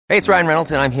Hey, it's Ryan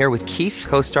Reynolds, and I'm here with Keith,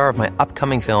 co-star of my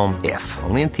upcoming film, If,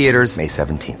 only in theaters May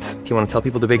 17th. Do you want to tell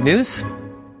people the big news?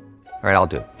 All right, I'll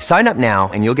do it. Sign up now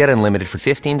and you'll get unlimited for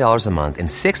 $15 a month and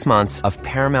 6 months of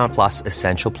Paramount Plus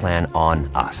Essential Plan on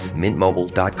us.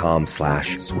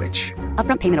 MintMobile.com/switch.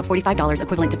 Upfront payment of $45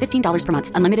 equivalent to $15 per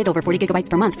month. Unlimited over 40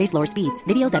 gigabytes per month. Face lower speeds.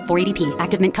 Videos at 480p.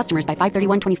 Active Mint customers by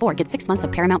 531.24 get 6 months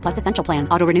of Paramount Plus Essential Plan.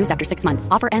 Auto renews after 6 months.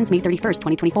 Offer ends May 31st,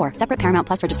 2024. Separate Paramount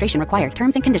Plus registration required.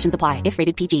 Terms and conditions apply if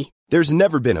rated PG. There's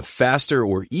never been a faster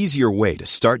or easier way to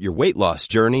start your weight loss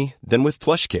journey than with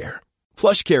PlushCare.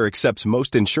 PlushCare accepts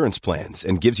most insurance plans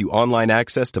and gives you online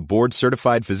access to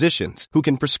board-certified physicians who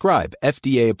can prescribe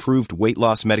FDA-approved weight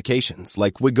loss medications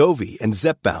like Wegovy and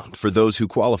Zepbound for those who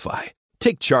qualify.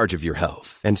 Take charge of your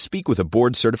health and speak with a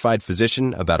board-certified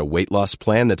physician about a weight loss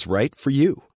plan that's right for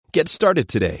you. Get started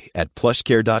today at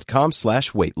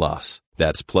plushcare.com/weight loss.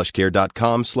 That's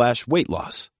plushcare.com/weight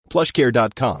loss.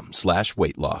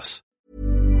 plushcare.com/weight loss.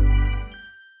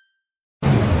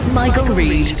 Michael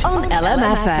Reid on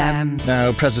LMFM.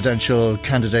 Now, presidential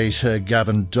candidate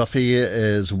Gavin Duffy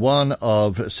is one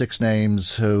of 6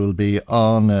 names who will be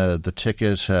on the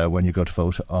ticket when you go to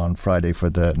vote on Friday for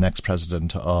the next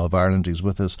president of Ireland. He's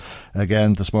with us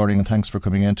again this morning, and thanks for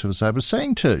coming in to us. I was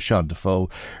saying to Sean Defoe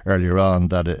earlier on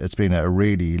that it's been a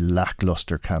really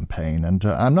lacklustre campaign, and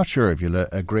I'm not sure if you'll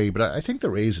agree, but I think the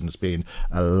reason it's been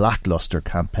a lacklustre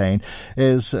campaign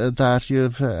is that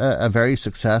you've a very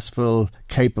successful,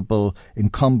 capable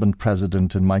incumbent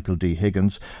president in Michael D.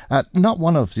 Higgins. Not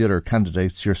one of the other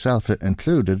candidates, yourself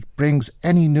included, brings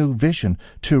any new vision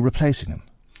to replacing him.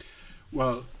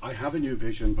 Well, I have a new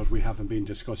vision, but we haven't been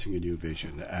discussing a new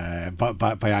vision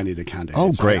by any of the candidates.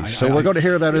 Oh, great. So we're going to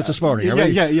hear about it this morning, are we?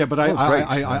 Yeah, but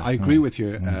I agree with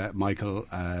you, Michael,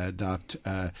 that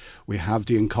we have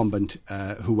the incumbent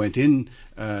who went in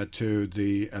to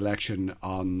the election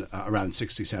on around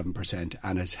 67%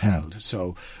 and has held.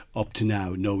 So up to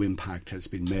now, no impact has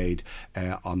been made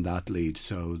on that lead.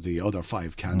 So the other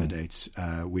 5 candidates,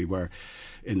 we were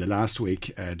in the last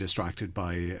week distracted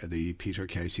by the Peter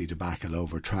Casey debacle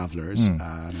over Travellers.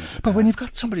 But when you've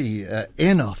got somebody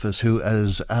in office who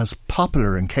is as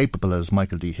popular and capable as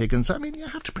Michael D. Higgins, I mean, you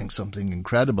have to bring something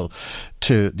incredible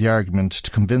to the argument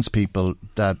to convince people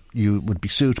that you would be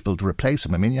suitable to replace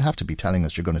him. I mean, you have to be telling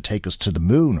us you're going to take us to the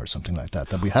moon or something like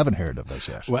that we haven't heard of as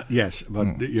yet. Well, yes,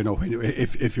 but you know,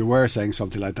 if you were saying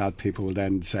something like that, people will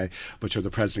then say, but the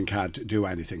president can't do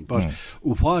anything. But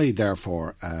why,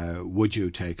 therefore, would you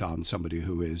take on somebody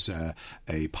who is a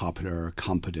popular,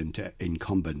 competent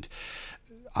incumbent?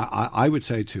 I would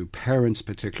say to parents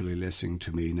particularly listening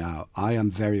to me now, I am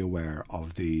very aware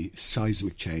of the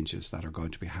seismic changes that are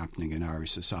going to be happening in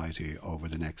Irish society over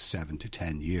the next 7 to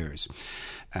 10 years.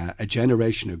 A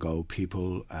generation ago,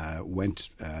 people went,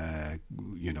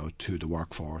 to the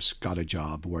workforce, got a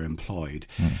job, were employed.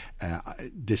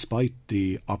 Despite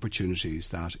the opportunities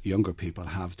that younger people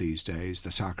have these days,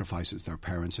 the sacrifices their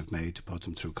parents have made to put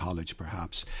them through college,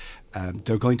 perhaps,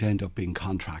 they're going to end up being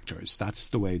contractors. That's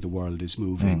the way the world is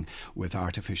moving with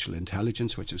artificial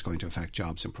intelligence, which is going to affect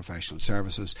jobs in professional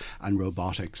services, and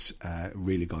robotics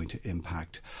really going to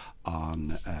impact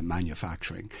on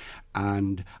manufacturing.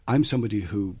 And I'm somebody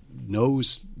who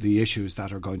knows the issues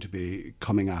that are going to be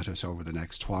coming at us over the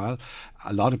next while.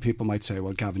 A lot of people might say,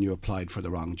 well, Gavin, you applied for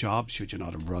the wrong job. Should you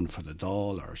not have run for the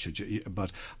Dáil? Or should you?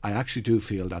 But I actually do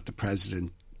feel that the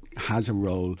president has a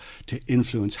role to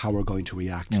influence how we're going to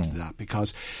react to that,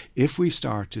 because if we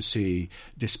start to see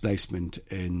displacement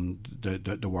in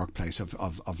the workplace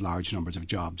of large numbers of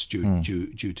jobs due to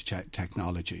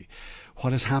technology,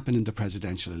 what has happened in the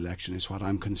presidential election is what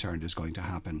I'm concerned is going to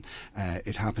happen.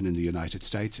 It happened in the United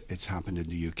States, it's happened in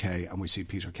the UK, and we see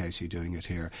Peter Casey doing it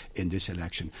here in this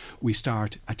election. We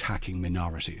start attacking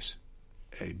minorities.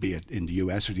 Be it in the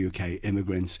US or the UK,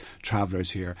 immigrants,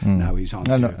 travellers here. Now he's on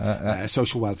to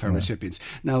social welfare recipients.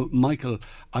 Now, Michael,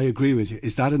 I agree with you.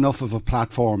 Is that enough of a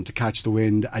platform to catch the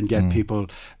wind and get people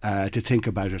to think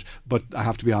about it? But I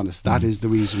have to be honest, that is the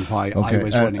reason why I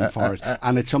was running for it.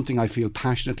 And it's something I feel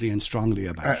passionately and strongly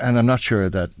about. And I'm not sure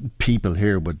that people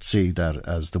here would see that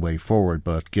as the way forward,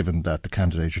 but given that the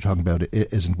candidate you're talking about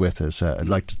isn't with us, I'd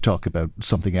like to talk about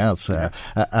something else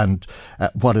and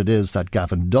what it is that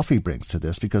Gavin Duffy brings to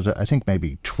this, because I think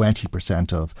maybe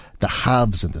 20% of the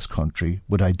haves in this country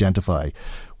would identify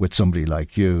with somebody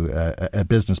like you, a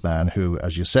businessman who,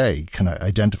 as you say, can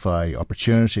identify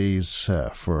opportunities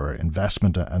for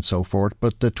investment and so forth.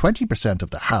 But the 20% of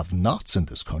the have-nots in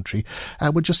this country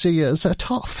would just see you as a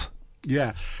toff.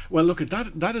 Yeah, well, look,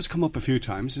 that has come up a few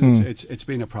times, and it's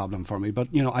been a problem for me. But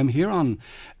I'm here on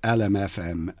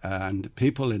LMFM, and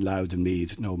people in Louth and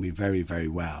Meath know me very, very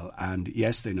well. And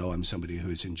yes, they know I'm somebody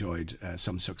who's enjoyed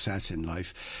some success in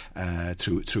life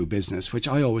through business, which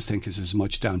I always think is as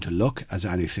much down to luck as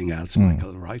anything else,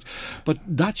 Michael. Right? But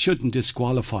that shouldn't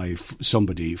disqualify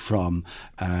somebody from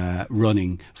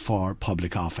running for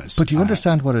public office. But do you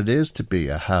understand what it is to be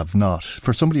a have-not?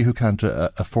 For somebody who can't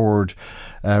afford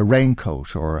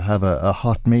raincoat or have a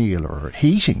hot meal or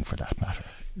heating, for that matter.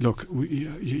 Look,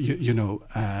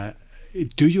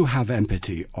 do you have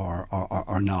empathy or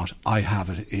not? I have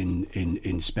it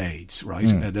in spades,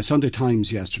 right? The Sunday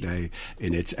Times yesterday,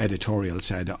 in its editorial,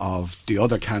 said of the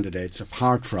other candidates,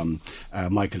 apart from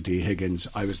Michael D. Higgins,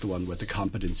 I was the one with the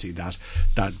competency that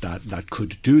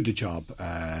could do the job,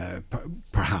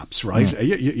 perhaps, right?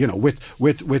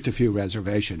 With a few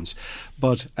reservations.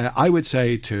 But I would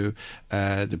say to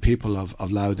the people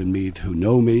of Louth and Meath who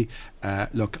know me,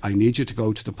 look, I need you to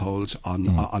go to the polls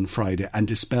on Friday and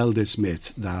dispel this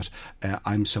myth that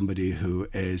I'm somebody who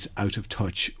is out of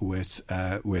touch with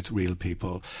real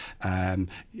people. I've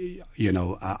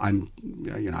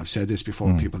said this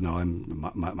before. People know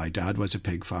my dad was a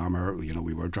pig farmer.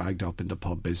 We were dragged up in the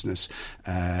pub business,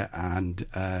 and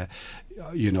I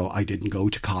didn't go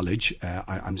to college.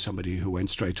 I'm somebody who went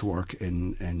straight to work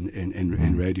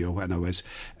in radio when I was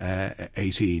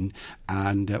 18,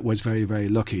 and was very, very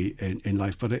lucky in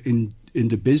life. But in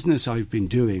the business I've been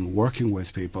doing, working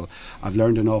with people, I've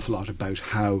learned an awful lot about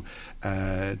how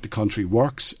the country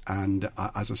works. And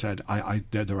as I said,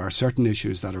 there are certain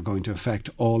issues that are going to affect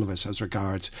all of us as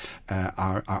regards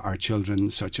our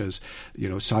children, such as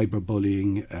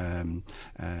cyberbullying,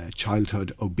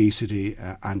 childhood obesity,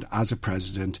 and as a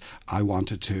president, I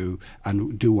wanted to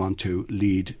and do want to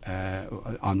lead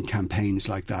on campaigns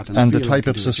like that. And the type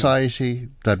of society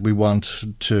that we want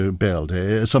to build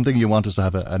is something you want us to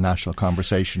have a national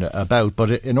conversation about. But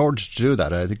in order to do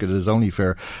that, I think it is only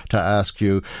fair to ask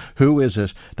you, who is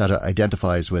it that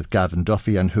identifies with Gavin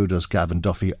Duffy, and who does Gavin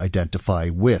Duffy identify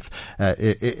with?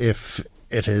 If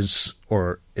it is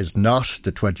or is not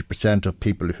the 20% of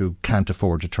people who can't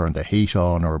afford to turn the heat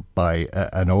on or buy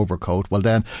an overcoat, well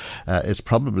then it's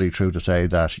probably true to say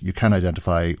that you can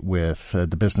identify with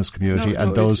the business community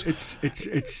and those.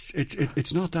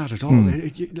 It's not that at all.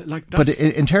 But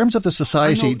in terms of the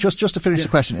society, just to finish the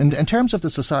question, in terms of the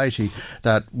society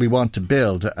that we want to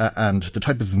build and the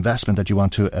type of investment that you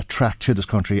want to attract to this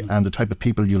country and the type of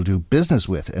people you'll do business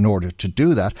with in order to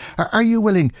do that, are you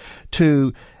willing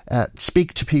to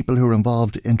speak to people who are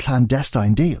involved in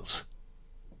clandestine deals?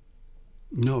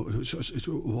 No.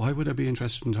 Why would I be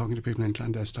interested in talking to people in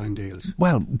clandestine deals?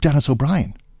 Well, Denis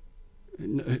O'Brien.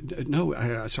 No,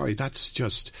 sorry, that's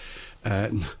just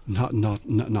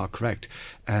not correct.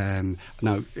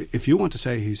 Now, if you want to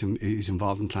say he's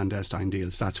involved in clandestine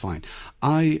deals, that's fine.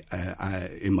 I,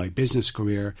 in my business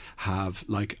career, have,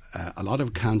 like a lot of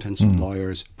accountants and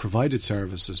lawyers, provided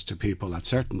services to people at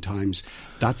certain times.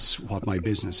 That's what my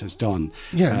business has done.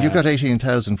 Yeah, you got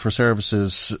 18,000 for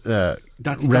services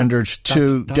rendered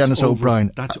to Denis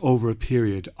O'Brien. That's over a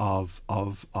period of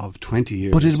 20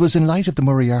 years. But it was in light of the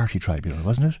Moriarty Tribunal,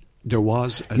 wasn't it? There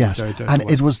was. Yes, and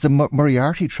it was the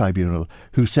Moriarty Tribunal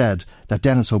who said that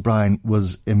Denis O'Brien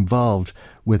was involved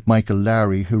with Michael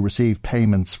Lowry, who received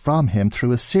payments from him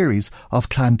through a series of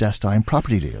clandestine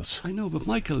property deals. I know, but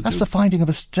Michael... That's the finding of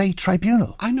a state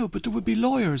tribunal. I know, but there would be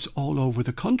lawyers all over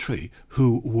the country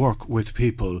who work with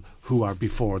people who are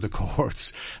before the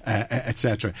courts,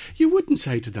 etc. You wouldn't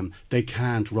say to them they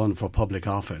can't run for public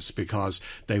office because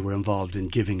they were involved in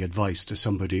giving advice to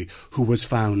somebody who was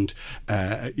found,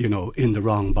 in the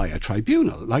wrong by a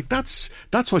tribunal. Like, that's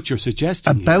what you're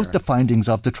suggesting about here. The findings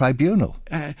of the tribunal.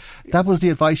 That was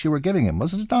the advice you were giving him,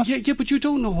 wasn't it not? Yeah, but you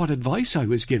don't know what advice I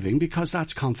was giving because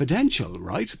that's confidential,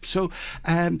 right? So,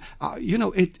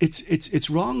 it's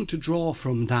wrong to draw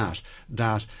from that's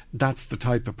the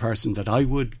type of person that I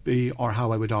would be or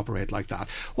how I would operate like that.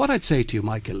 What I'd say to you,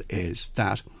 Michael, is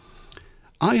that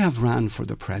I have ran for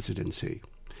the presidency.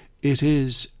 It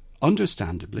is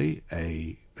understandably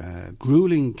a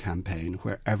grueling campaign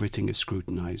where everything is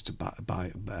scrutinised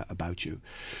about you.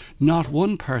 Not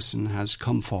one person has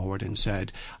come forward and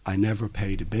said, I never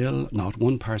paid a bill. Not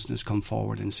one person has come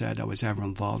forward and said I was ever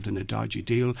involved in a dodgy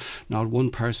deal. Not one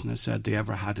person has said they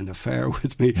ever had an affair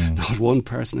with me. Not one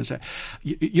person has said...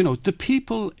 the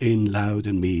people in Louth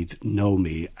and Meath know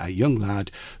me, a young lad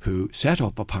who set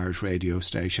up a pirate radio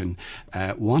station,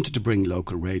 wanted to bring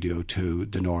local radio to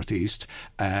the northeast,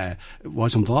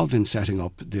 was involved in setting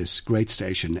up this great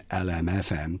station,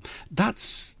 LMFM,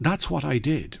 that's what I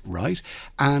did, right?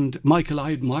 And Michael,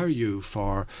 I admire you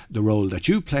for the role that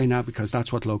you play now, because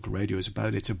that's what local radio is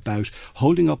about. It's about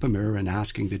holding up a mirror and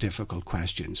asking the difficult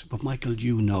questions. But Michael,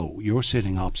 you're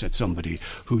sitting opposite somebody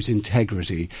whose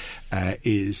integrity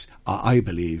is, I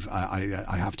believe,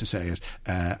 I have to say it,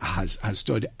 has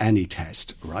stood any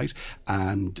test, right?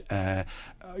 And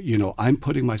I'm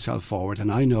putting myself forward,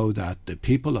 and I know that the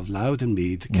people of Louth and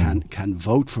Meath can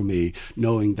vote for me,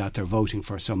 knowing that they're voting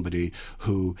for somebody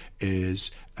who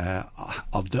is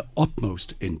of the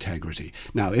utmost integrity.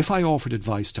 Now, if I offered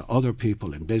advice to other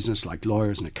people in business, like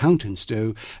lawyers and accountants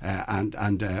do,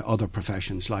 and other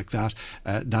professions like that,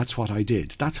 that's what I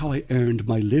did. That's how I earned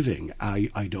my living.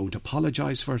 I don't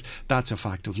apologise for it. That's a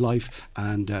fact of life,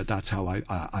 and that's how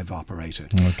I've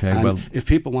operated. Okay, and well, if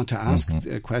people want to ask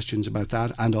questions about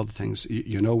that and other things,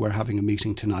 we're having a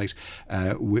meeting tonight.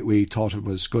 We thought it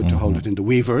was good to hold it in the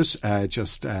Weavers,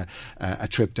 just a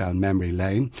trip down memory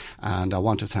lane, and I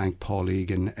want to thank Paul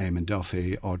Egan, Eamon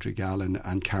Duffy, Audrey Gallen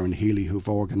and Karen Healy, who've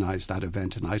organised that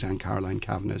event tonight, and Caroline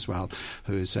Kavanagh as well,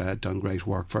 who's done great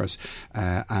work for us,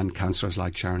 and councillors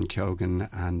like Sharon Keoghan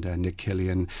and Nick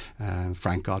Killian,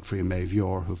 Frank Godfrey and Maeve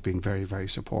Ure, who've been very, very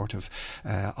supportive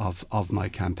of my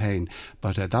campaign.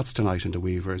 But that's tonight in the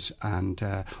Weavers, and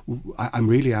I'm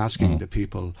really asking the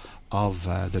people of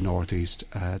the North East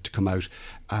to come out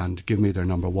and give me their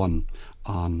number one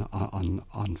on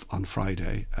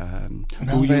Friday.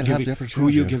 Who are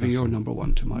you giving your number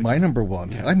one to, Mike? My number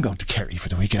one? Yeah. I'm going to Kerry for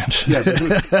the weekend. Yeah, but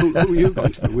who are you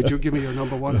going to? Would you give me your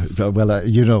number one? Well,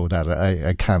 you know that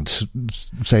I can't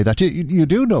say that. You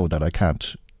do know that I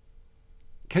can't.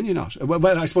 Can you not?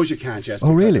 Well, I suppose you can't, yes.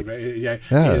 Oh, really?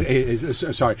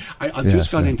 Sorry. I've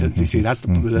just got into, you see, that's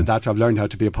I've learned how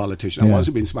to be a politician. I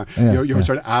wasn't being smart. You're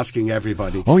sort of asking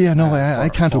everybody. Oh, yeah, no, I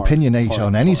can't opinionate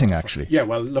on anything, actually. Yeah,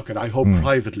 well, look, I hope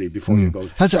privately before you go.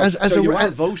 So you are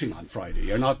voting on Friday.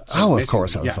 You're not... Oh, of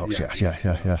course I'll vote,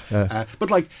 yeah.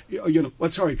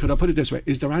 But sorry, could I put it this way?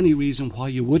 Is there any reason why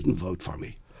you wouldn't vote for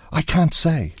me? I can't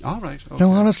say. All right. Okay.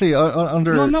 No, honestly,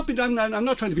 under... No, I'm not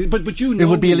trying to be... But you know it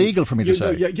would be me. Illegal for me to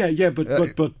say. Yeah,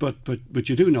 but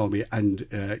you do know me, and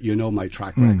you know my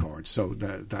track record, so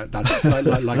that's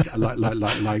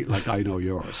like I know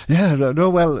yours. Yeah, no,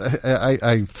 well,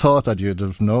 I thought that you'd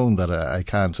have known that I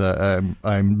can't.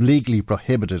 I'm legally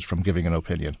prohibited from giving an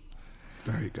opinion.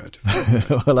 Very good.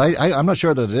 Well, I'm not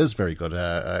sure that it is very good.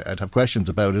 I'd have questions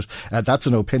about it. That's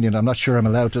an opinion. I'm not sure I'm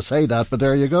allowed to say that, but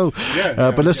there you go.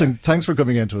 But listen, thanks for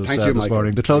coming into us this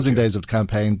morning. The closing days of the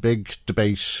campaign, big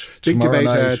debate tomorrow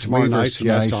night,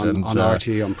 yes, on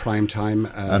RT, on prime time.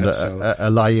 And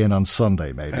a lie-in on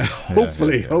Sunday, maybe.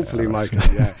 Hopefully, Michael.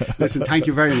 Yeah. Listen, thank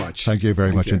you very much. Thank you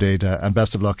very much indeed. And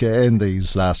best of luck in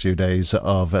these last few days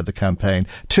of the campaign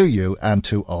to you and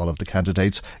to all of the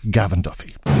candidates. Gavin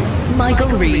Duffy. Michael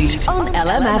Reid on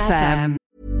LMFM.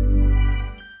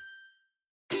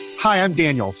 Hi, I'm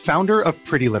Daniel, founder of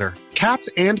Pretty Litter. Cats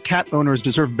and cat owners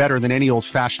deserve better than any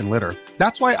old-fashioned litter.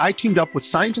 That's why I teamed up with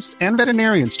scientists and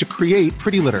veterinarians to create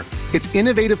Pretty Litter. Its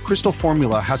innovative crystal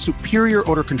formula has superior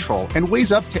odor control and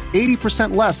weighs up to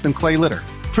 80% less than clay litter.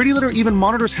 Pretty Litter even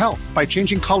monitors health by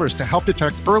changing colors to help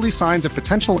detect early signs of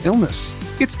potential illness.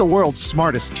 It's the world's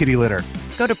smartest kitty litter.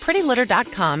 Go to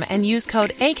prettylitter.com and use code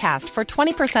ACAST for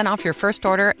 20% off your first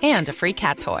order and a free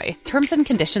cat toy. Terms and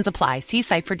conditions apply. See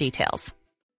site for details.